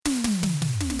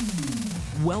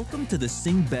Welcome to the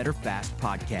Sing Better Fast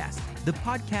podcast, the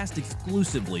podcast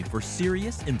exclusively for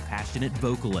serious and passionate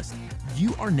vocalists.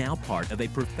 You are now part of a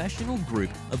professional group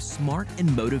of smart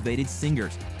and motivated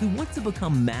singers who want to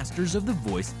become masters of the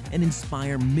voice and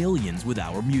inspire millions with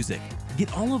our music.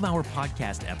 Get all of our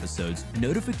podcast episodes,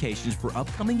 notifications for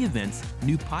upcoming events,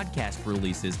 new podcast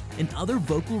releases, and other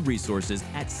vocal resources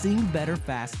at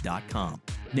singbetterfast.com.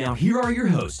 Now here are your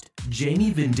hosts,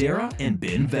 Jamie Vendera and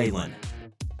Ben Valen.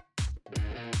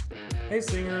 Hey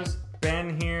singers,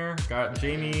 Ben here, got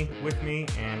Jamie with me,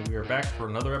 and we are back for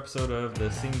another episode of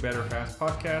the Sing Better Fast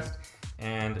podcast.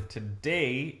 And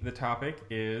today the topic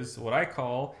is what I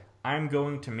call, I'm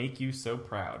going to make you so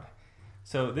proud.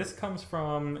 So this comes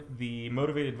from the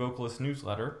Motivated Vocalist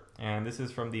newsletter, and this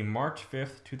is from the March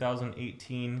 5th,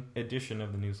 2018 edition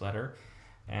of the newsletter.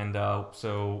 And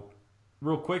so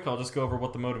real quick, I'll just go over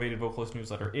what the Motivated Vocalist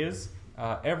newsletter is.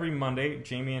 Every Monday,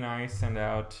 Jamie and I send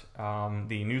out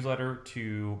the newsletter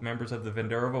to members of the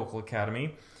Vendera Vocal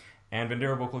Academy. And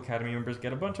Vendera Vocal Academy members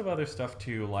get a bunch of other stuff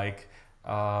too, like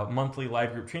monthly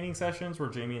live group training sessions where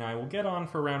Jamie and I will get on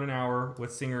for around an hour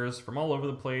with singers from all over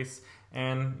the place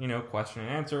and, question and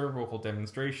answer, vocal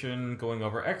demonstration, going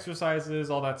over exercises,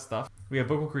 all that stuff. We have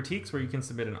vocal critiques where you can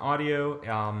submit an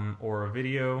audio or a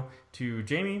video to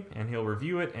Jamie and he'll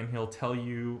review it and he'll tell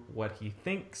you what he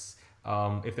thinks.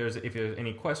 If there's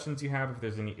any questions you have, if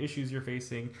there's any issues you're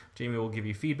facing, Jamie will give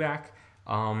you feedback.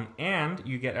 And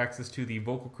you get access to the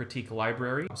vocal critique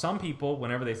library. Some people,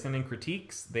 whenever they send in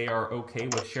critiques, they are okay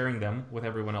with sharing them with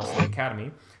everyone else in the academy.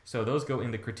 So those go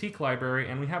in the critique library,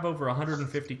 and we have over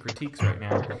 150 critiques right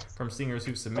now from singers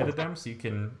who've submitted them. So you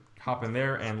can hop in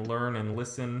there and learn and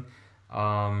listen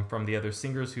from the other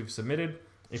singers who've submitted.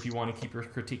 If you want to keep your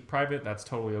critique private, that's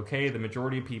totally okay. The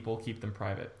majority of people keep them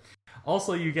private.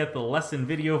 Also, you get the lesson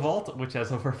video vault, which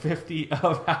has over 50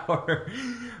 of our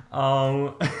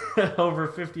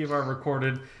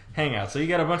recorded hangouts. So you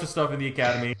get a bunch of stuff in the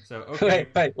academy. So okay.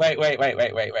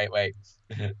 Wait.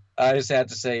 I just have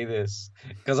to say this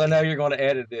because I know you're going to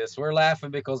edit this. We're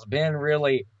laughing because Ben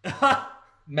really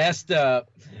messed up,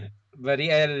 but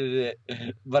he edited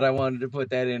it. But I wanted to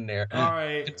put that in there. All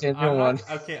right. I'm going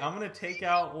to take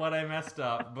out what I messed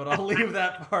up, but I'll leave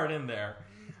that part in there.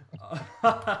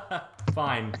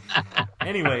 Fine.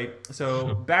 Anyway,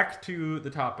 so back to the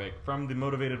topic from the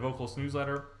Motivated Vocalist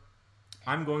newsletter.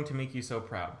 I'm going to make you so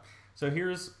proud. So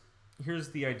here's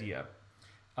the idea.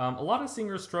 A lot of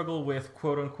singers struggle with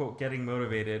quote unquote getting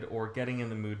motivated or getting in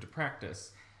the mood to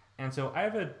practice. And so I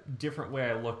have a different way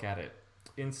I look at it.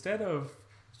 Instead of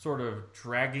sort of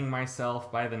dragging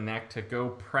myself by the neck to go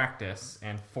practice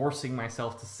and forcing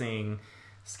myself to sing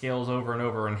scales over and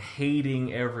over and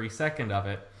hating every second of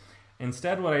it,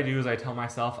 instead, what I do is I tell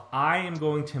myself, I am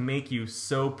going to make you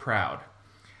so proud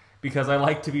because I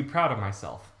like to be proud of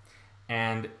myself.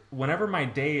 And whenever my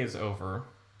day is over,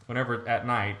 whenever at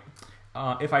night,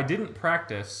 if I didn't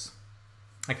practice,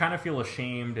 I kind of feel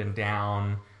ashamed and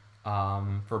down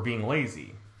for being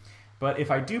lazy. But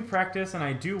if I do practice and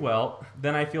I do well,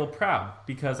 then I feel proud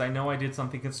because I know I did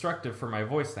something constructive for my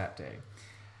voice that day.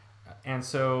 And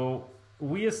so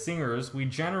we as singers, we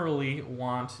generally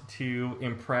want to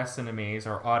impress and amaze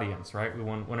our audience, right?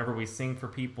 Whenever we sing for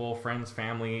people, friends,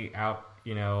 family, out,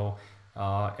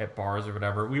 at bars or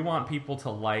whatever, we want people to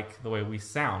like the way we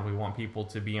sound. We want people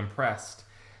to be impressed.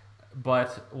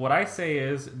 But what I say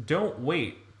is, don't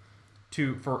wait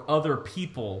for other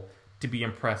people to be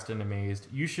impressed and amazed.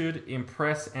 You should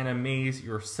impress and amaze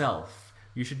yourself.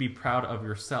 You should be proud of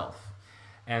yourself.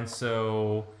 And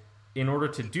so in order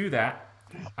to do that,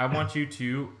 I want you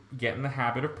to get in the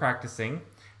habit of practicing.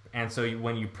 And so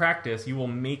when you practice, you will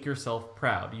make yourself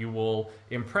proud. You will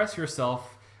impress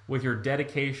yourself with your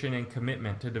dedication and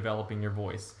commitment to developing your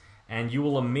voice. And you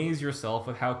will amaze yourself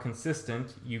with how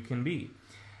consistent you can be.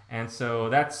 And so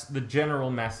that's the general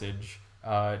message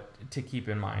to keep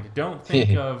in mind. Don't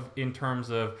think of in terms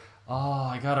of,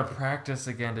 I got to practice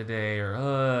again today,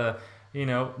 or,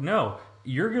 no.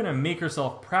 You're going to make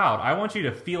yourself proud. I want you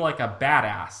to feel like a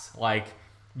badass.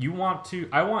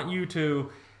 I want you to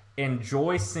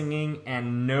enjoy singing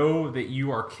and know that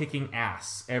you are kicking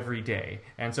ass every day.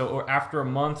 And so after a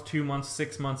month, 2 months,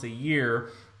 6 months, a year,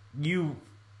 you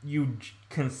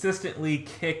consistently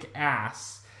kick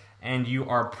ass and you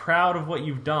are proud of what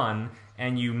you've done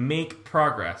and you make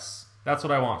progress. That's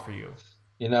what I want for you.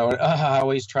 I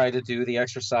always try to do the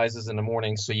exercises in the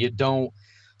morning so you don't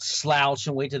slouch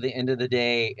and wait to the end of the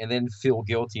day and then feel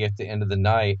guilty at the end of the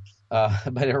night.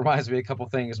 But it reminds me of a couple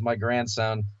things. My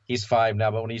grandson, he's 5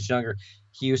 now, but when he's younger,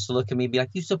 he used to look at me and be like,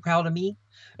 "You so proud of me?"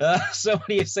 So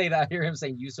when you say that, I hear him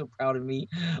saying, "You so proud of me?"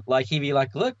 Like he'd be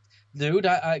like, "Look, dude,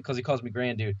 because he calls me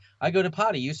grand dude. I go to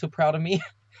potty. You so proud of me?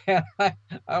 And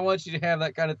I want you to have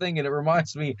that kind of thing. And it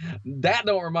reminds me, that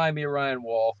don't remind me of Ryan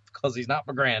Wolf because he's not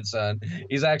my grandson.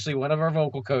 He's actually one of our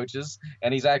vocal coaches,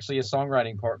 and he's actually a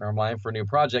songwriting partner of mine for a new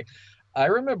project. I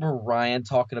remember Ryan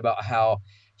talking about how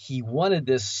he wanted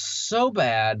this so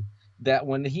bad that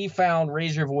when he found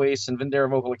Raise Your Voice and Vendera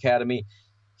Vocal Academy,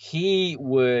 he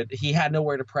had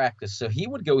nowhere to practice, so he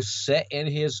would go sit in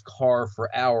his car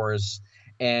for hours,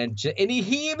 and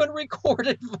he even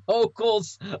recorded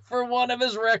vocals for one of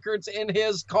his records in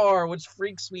his car, which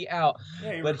freaks me out.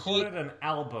 Yeah, he But recorded an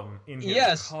album in his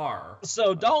yes, car.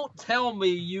 so don't tell me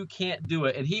you can't do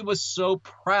it. And he was so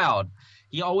proud.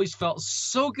 He always felt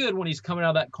so good when he's coming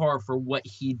out of that car for what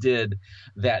he did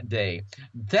that day.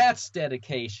 That's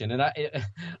dedication. And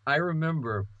I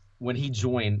remember when he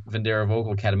joined Vendera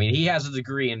Vocal Academy. He has a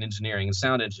degree in engineering and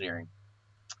sound engineering,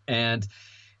 and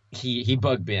he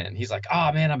bugged Ben. He's like,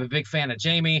 "Oh man, I'm a big fan of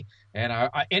Jamie, and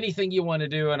anything you want to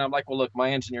do." And I'm like, "Well, look,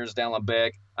 my engineer's down on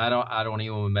big. I don't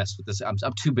even want to mess with this. I'm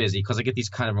too busy because I get these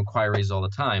kind of inquiries all the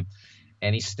time."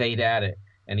 And he stayed at it,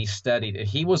 and he studied. And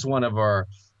he was one of our,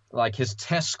 like, his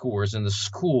test scores in the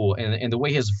school, and the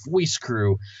way his voice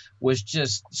grew was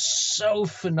just so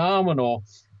phenomenal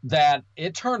that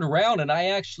it turned around, and I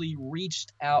actually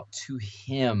reached out to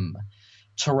him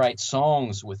to write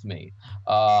songs with me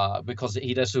because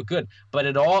he does so good. But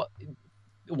it all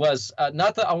was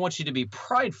not that I want you to be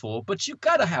prideful, but you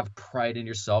got to have pride in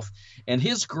yourself. And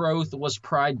his growth was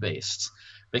pride based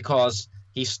because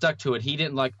he stuck to it. He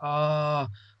didn't like, I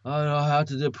don't know how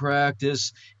to do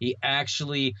practice. He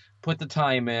actually put the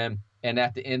time in, and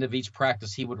at the end of each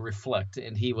practice, he would reflect,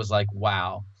 and he was like,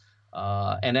 wow.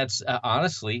 And that's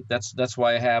honestly, that's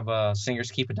why I have singers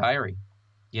keep a diary,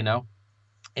 you know.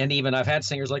 And even I've had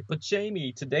singers like, but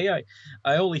Jamie, today I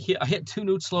hit 2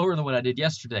 notes slower than what I did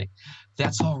yesterday.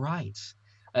 That's all right.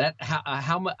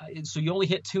 How much? So you only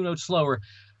hit 2 notes slower.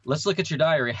 Let's look at your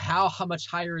diary. How much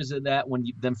higher is it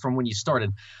than from when you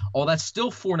started? Oh, that's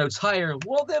still 4 notes higher.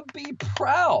 Well, then be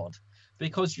proud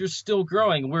because you're still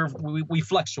growing. We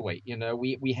fluctuate. You know,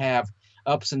 we have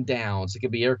ups and downs. It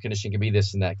could be air conditioning, it could be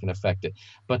this and that can affect it.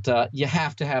 But you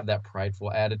have to have that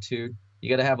prideful attitude. You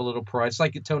got to have a little pride. It's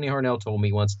like Tony Harnell told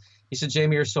me once. He said,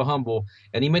 Jamie, you're so humble.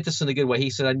 And he meant this in a good way.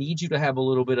 He said, I need you to have a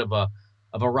little bit of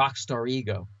a rock star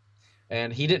ego.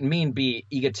 And he didn't mean be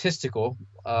egotistical.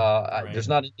 Right. There's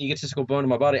not an egotistical bone in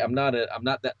my body. I'm not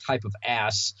that type of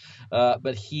ass.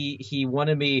 But he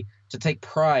wanted me to take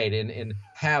pride and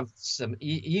have some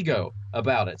ego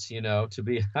about it. You know, to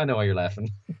be. I know why you're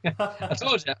laughing. I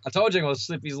told you I'm gonna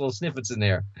slip these little snippets in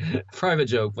there. Private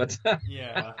joke, but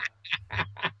yeah.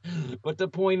 But the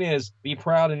point is, be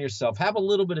proud in yourself. Have a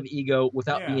little bit of ego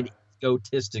without being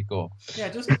egotistical. Yeah,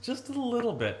 just a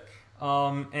little bit.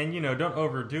 And, you know, don't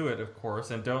overdo it, of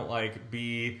course, and don't, like,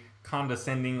 be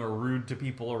condescending or rude to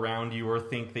people around you or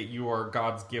think that you are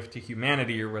God's gift to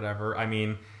humanity or whatever. I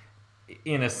mean,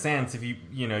 in a sense, if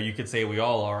you could say we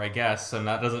all are, I guess, and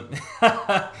that doesn't...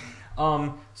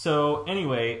 So,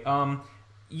 anyway,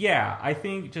 yeah, I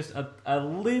think just a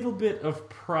little bit of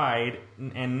pride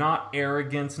and not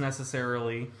arrogance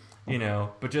necessarily, you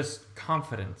know, but just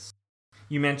confidence.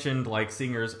 You mentioned, like,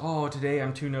 singers, oh, today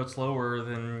I'm 2 notes lower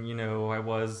than, you know, I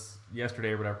was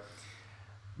yesterday or whatever.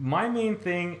 My main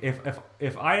thing,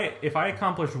 if I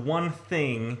accomplish one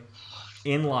thing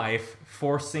in life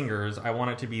for singers, I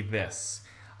want it to be this.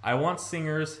 I want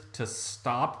singers to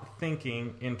stop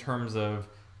thinking in terms of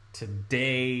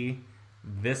today,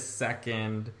 this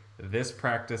second, this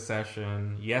practice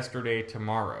session, yesterday,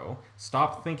 tomorrow.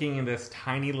 Stop thinking in this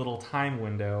tiny little time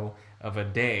window of a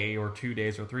day or 2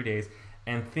 days or 3 days.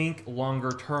 And think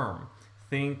longer term.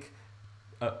 Think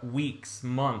weeks,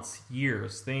 months,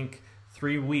 years. Think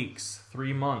 3 weeks,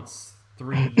 3 months,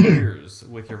 3 years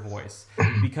with your voice.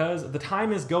 Because the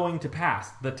time is going to pass.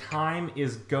 The time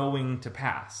is going to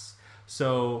pass.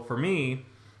 So for me,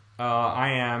 I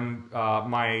am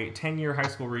my 10-year high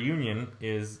school reunion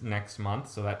is next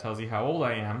month. So that tells you how old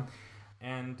I am.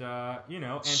 And, you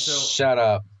know, and so... Shut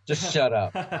up. Just shut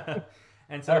up.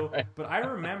 And so, right. But I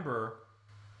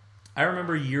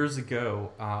remember years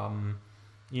ago,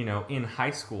 you know, in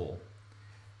high school,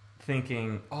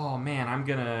 thinking, oh man,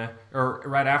 or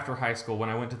right after high school when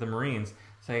I went to the Marines,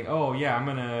 saying, oh yeah,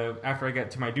 after I get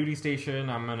to my duty station,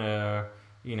 I'm gonna,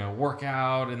 you know, work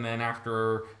out, and then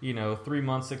after, you know, 3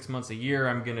 months, 6 months, a year,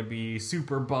 I'm gonna be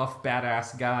super buff,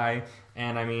 badass guy.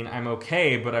 And I mean, I'm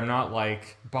okay, but I'm not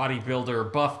like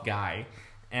bodybuilder buff guy.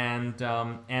 And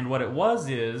what it was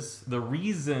is, the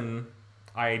reason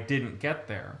I didn't get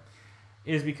there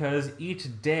is because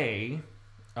each day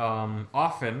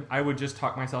often I would just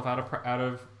talk myself out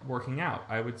of working out.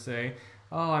 I would say,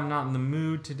 oh, I'm not in the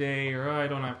mood today, or oh, I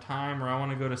don't have time, or I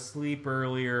want to go to sleep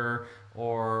earlier,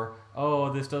 or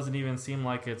oh, this doesn't even seem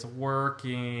like it's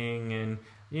working, and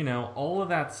all of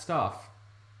that stuff.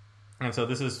 And so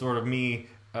this is sort of me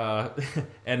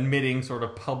admitting sort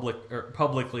of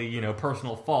publicly,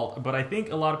 personal fault. But I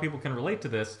think a lot of people can relate to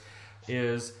this.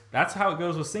 That's how it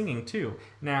goes with singing too.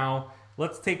 Now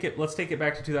let's take it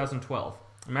back to 2012.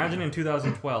 Imagine in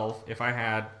 2012 if I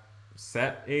had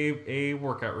set a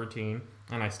workout routine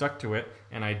and I stuck to it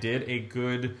and I did a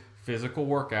good physical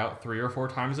workout 3 or 4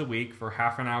 times a week for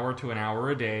half an hour to an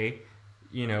hour a day,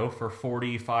 for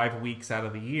 45 weeks out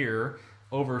of the year,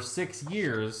 over 6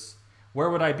 years, where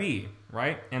would I be,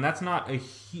 right? And that's not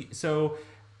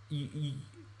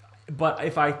but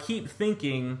if I keep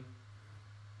thinking,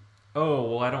 oh,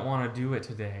 well, I don't want to do it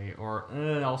today, or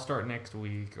I'll start next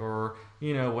week, or,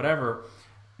 whatever,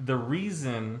 the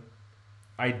reason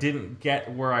I didn't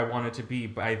get where I wanted to be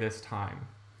by this time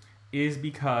is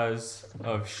because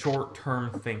of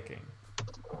short-term thinking.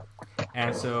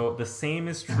 And so the same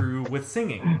is true with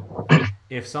singing.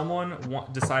 If someone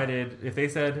decided, if they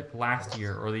said last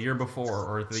year or the year before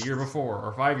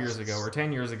or 5 years ago or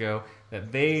 10 years ago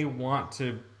that they want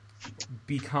to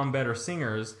become better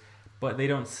singers, but they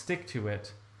don't stick to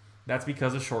it, that's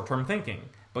because of short-term thinking.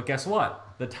 But guess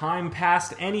what? The time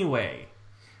passed anyway.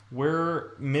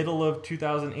 We're middle of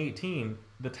 2018.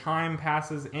 The time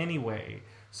passes anyway.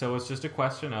 So it's just a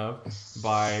question of,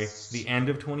 by the end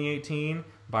of 2018,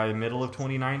 by the middle of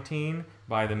 2019,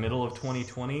 by the middle of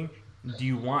 2020, do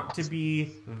you want to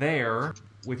be there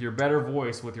with your better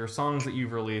voice, with your songs that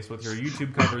you've released, with your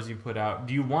YouTube covers you put out?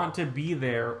 Do you want to be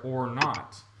there or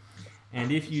not?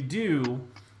 And if you do,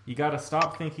 you got to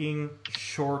stop thinking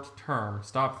short term.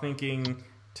 Stop thinking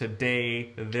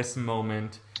today, this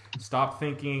moment. Stop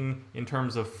thinking in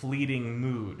terms of fleeting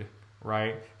mood,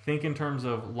 right? Think in terms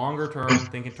of longer term.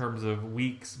 Think in terms of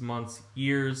weeks, months,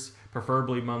 years,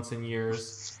 preferably months and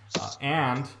years,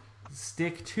 and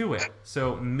stick to it.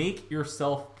 So make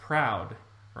yourself proud,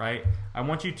 right? I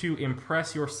want you to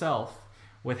impress yourself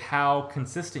with how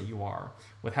consistent you are,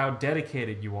 with how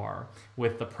dedicated you are,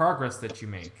 with the progress that you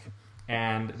make.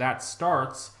 And that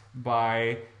starts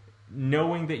by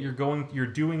knowing that you're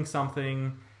doing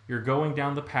something, you're going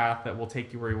down the path that will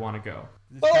take you where you want to go.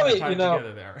 Well,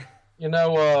 together there.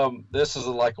 This is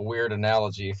like a weird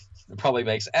analogy. It probably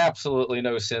makes absolutely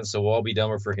no sense, so we'll all be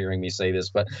dumber for hearing me say this.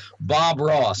 But Bob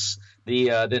Ross,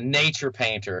 the nature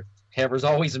painter, there's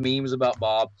always memes about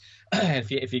Bob.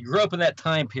 If you grew up in that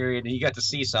time period and you got to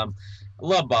see some, I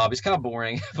love Bob. He's kind of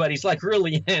boring, but he's like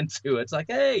really into it. It's like,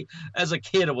 hey, as a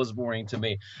kid, it was boring to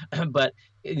me. But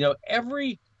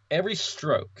every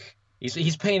stroke,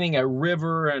 he's painting a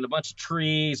river and a bunch of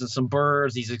trees and some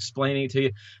birds. He's explaining to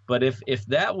you. But if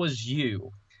that was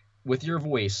you with your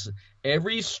voice,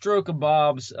 every stroke of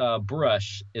Bob's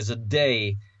brush is a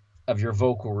day of your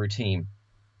vocal routine.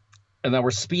 And then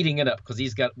we're speeding it up because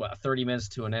he's got 30 minutes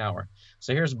to an hour.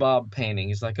 So here's Bob painting.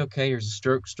 He's like, okay, here's a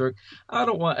stroke. I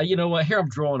don't want, here I'm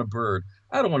drawing a bird.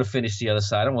 I don't want to finish the other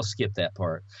side. I want to skip that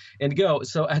part and go.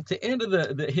 So at the end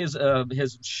of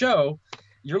his show,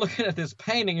 you're looking at this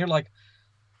painting. You're like,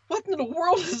 what in the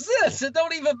world is this? It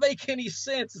don't even make any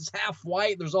sense. It's half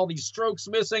white. There's all these strokes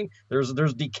missing. There's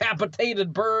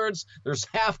decapitated birds. There's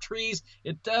half trees.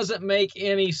 It doesn't make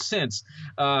any sense.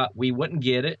 We wouldn't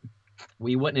get it.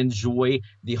 We wouldn't enjoy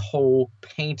the whole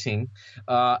painting.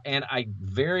 And I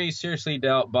very seriously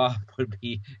doubt Bob would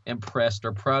be impressed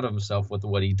or proud of himself with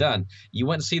what he done. You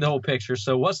wouldn't see the whole picture.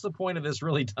 So what's the point of this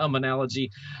really dumb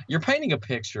analogy? You're painting a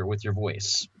picture with your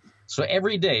voice. So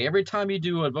every day, every time you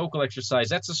do a vocal exercise,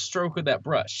 that's a stroke of that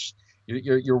brush.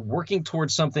 You're working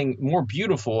towards something more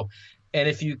beautiful. And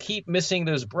if you keep missing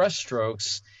those brush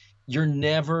strokes, you're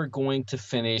never going to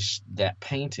finish that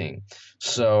painting.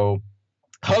 So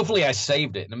hopefully I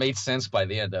saved it and it made sense by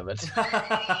the end of it.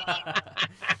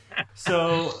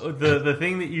 So the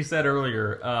thing that you said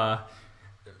earlier,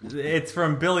 it's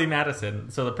from Billy Madison.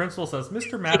 So the principal says,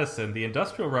 Mr. Madison, the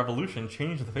Industrial Revolution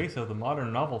changed the face of the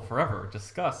modern novel forever.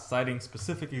 Discuss, citing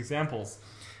specific examples.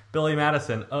 Billy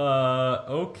Madison,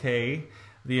 okay.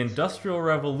 The Industrial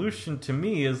Revolution to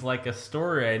me is like a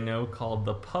story I know called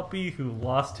The Puppy Who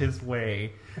Lost His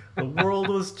Way. The world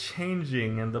was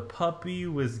changing and the puppy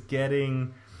was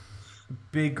getting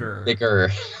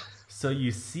bigger. So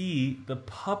you see, the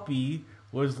puppy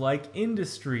was like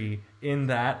industry in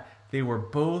that they were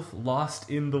both lost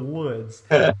in the woods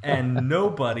and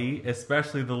nobody,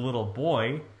 especially the little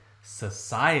boy,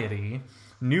 society,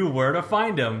 knew where to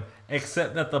find him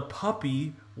except that the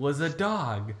puppy was a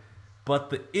dog. But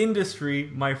the industry,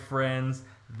 my friends,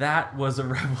 that was a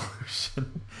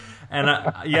revolution. And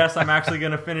yes, I'm actually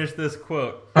going to finish this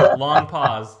quote. Long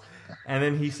pause. And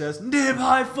then he says, "Nib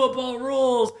High football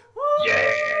rules." Woo!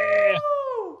 Yeah!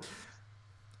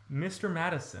 Mr.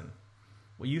 Madison,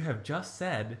 what you have just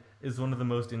said is one of the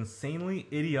most insanely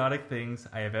idiotic things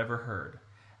I have ever heard.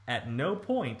 At no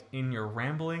point in your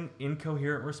rambling,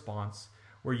 incoherent response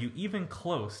were you even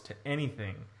close to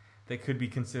anything that could be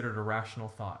considered a rational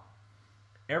thought.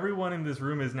 Everyone in this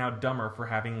room is now dumber for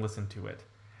having listened to it.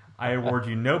 I award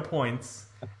you no points,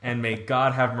 and may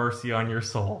God have mercy on your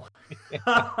soul.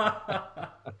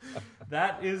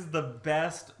 That is the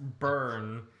best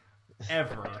burn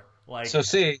ever. Like, So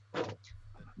see,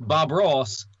 Bob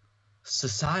Ross,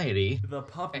 Society, the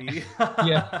puppy.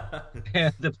 yeah,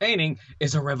 and the painting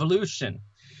is a revolution.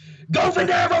 Go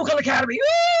Vendera Vocal Academy!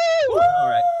 Woo! All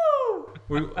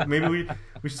right. Maybe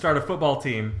we should start a football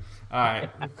team. All right,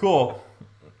 cool.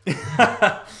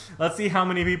 Let's see how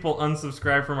many people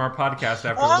unsubscribe from our podcast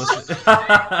after listening.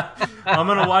 I'm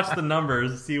gonna watch the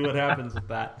numbers, see what happens with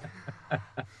that.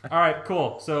 All right,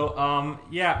 cool. So,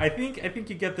 yeah, I think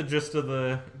you get the gist of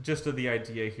the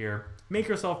idea here. Make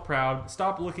yourself proud.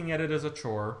 Stop looking at it as a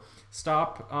chore.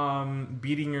 Stop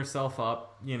beating yourself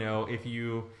up. If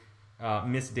you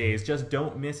miss days, just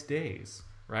don't miss days,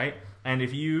 right? And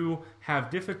if you have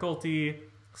difficulty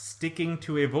sticking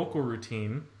to a vocal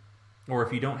routine, or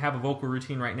if you don't have a vocal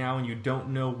routine right now and you don't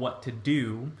know what to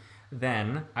do,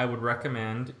 then I would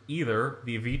recommend either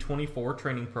the V24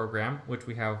 training program, which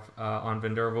we have on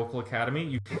Vendera Vocal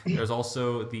Academy. There's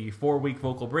also the 4-week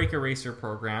Vocal Break Eraser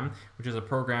program, which is a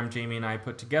program Jamie and I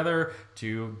put together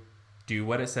to do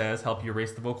what it says, help you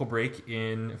erase the vocal break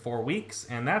in 4 weeks.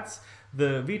 And that's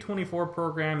the V24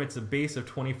 program. It's a base of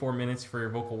 24 minutes for your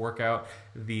vocal workout.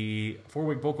 The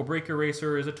 4-week Vocal Break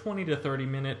Eraser is a 20 to 30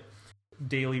 minute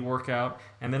daily workout.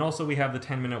 And then also we have the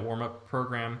 10-minute warm-up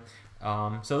program.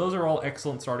 So those are all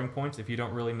excellent starting points. If you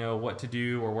don't really know what to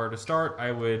do or where to start,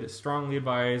 I would strongly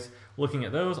advise looking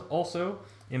at those. Also,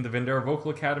 in the Vendera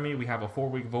Vocal Academy, we have a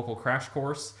 4-week vocal crash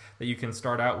course that you can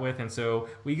start out with. And so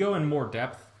we go in more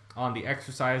depth on the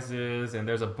exercises, and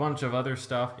there's a bunch of other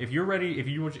stuff. If you're ready, if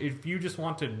you just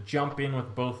want to jump in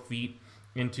with both feet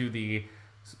into the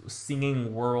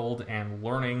singing world and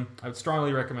learning, I would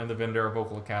strongly recommend the Vendera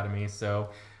Vocal Academy. So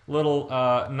little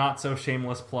not so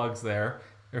shameless plugs there.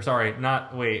 Or sorry,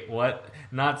 not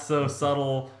so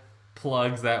subtle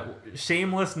plugs. That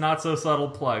shameless, not so subtle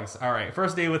plugs. All right,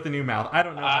 first day with the new mouth. I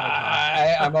don't know how to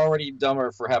talk. I'm already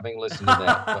dumber for having listened to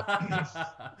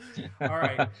that. All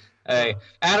right. Hey,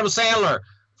 Adam Sandler,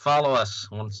 follow us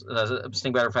on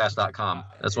SingBetterFast.com.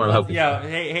 That's what I'm hoping. Yeah.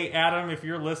 Hey, Adam, if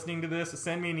you're listening to this,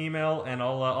 send me an email and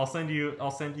I'll send you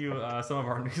some of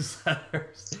our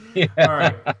newsletters. Yeah. All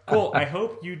right. Cool. I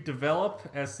hope you develop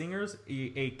as singers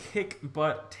a kick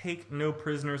butt, take no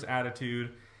prisoners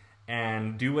attitude,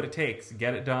 and do what it takes.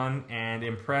 Get it done and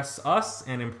impress us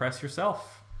and impress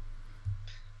yourself.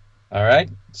 All right.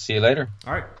 See you later.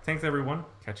 All right. Thanks, everyone.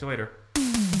 Catch you later.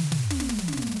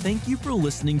 Thank you for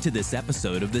listening to this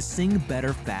episode of the Sing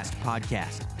Better Fast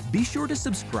podcast. Be sure to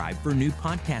subscribe for new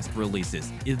podcast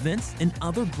releases, events, and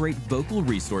other great vocal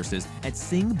resources at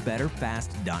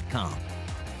singbetterfast.com.